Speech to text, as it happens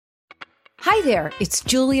Hi there, it's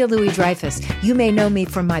Julia Louis-Dreyfus. You may know me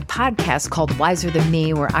from my podcast called Wiser Than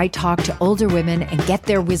Me, where I talk to older women and get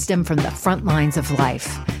their wisdom from the front lines of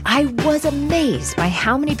life. I was amazed by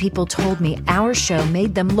how many people told me our show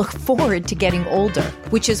made them look forward to getting older,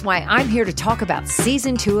 which is why I'm here to talk about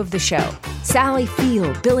season 2 of the show. Sally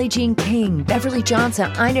Field, Billie Jean King, Beverly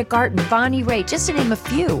Johnson, Ina Garten, Bonnie Raitt, just to name a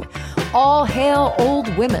few. All hail old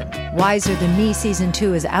women. Wiser Than Me season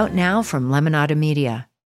 2 is out now from Lemonada Media.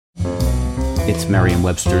 It's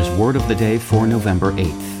Merriam-Webster's Word of the Day for November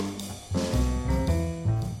 8th.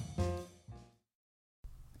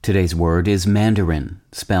 Today's word is Mandarin,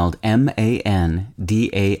 spelled M-A-N-D-A-R-I-N.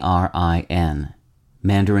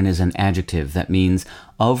 Mandarin is an adjective that means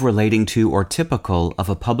of, relating to, or typical of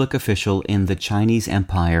a public official in the Chinese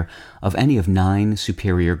Empire of any of 9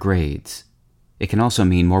 superior grades. It can also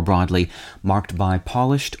mean, more broadly, marked by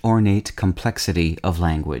polished, ornate complexity of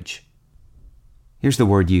language. Here's the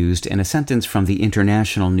word used in a sentence from the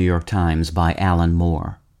International New York Times by Alan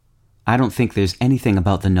Moore. I don't think there's anything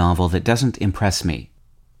about the novel that doesn't impress me.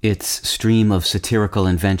 Its stream of satirical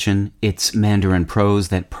invention, its Mandarin prose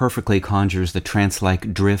that perfectly conjures the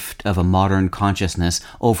trancelike drift of a modern consciousness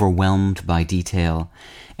overwhelmed by detail,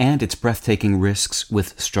 and its breathtaking risks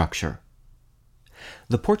with structure.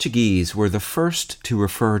 The Portuguese were the first to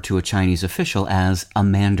refer to a Chinese official as a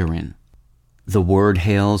Mandarin. The word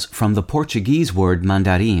hails from the Portuguese word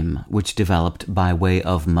mandarim, which developed by way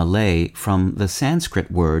of Malay from the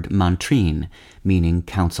Sanskrit word mantrin, meaning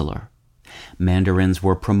counselor. Mandarins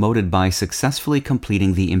were promoted by successfully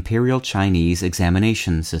completing the imperial Chinese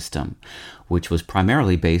examination system, which was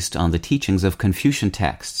primarily based on the teachings of Confucian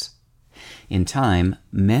texts. In time,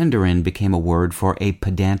 Mandarin became a word for a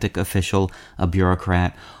pedantic official, a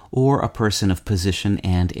bureaucrat, or a person of position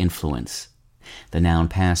and influence. The noun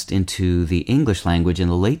passed into the English language in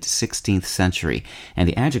the late 16th century, and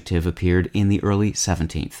the adjective appeared in the early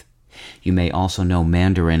 17th. You may also know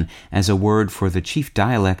Mandarin as a word for the chief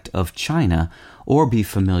dialect of China, or be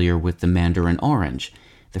familiar with the Mandarin orange.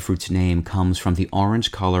 The fruit's name comes from the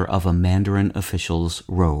orange color of a Mandarin official's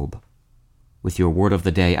robe. With your word of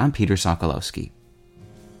the day, I'm Peter Sokolowski.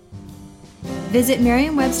 Visit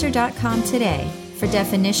Merriam-Webster.com today for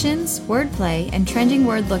definitions, wordplay, and trending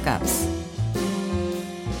word lookups.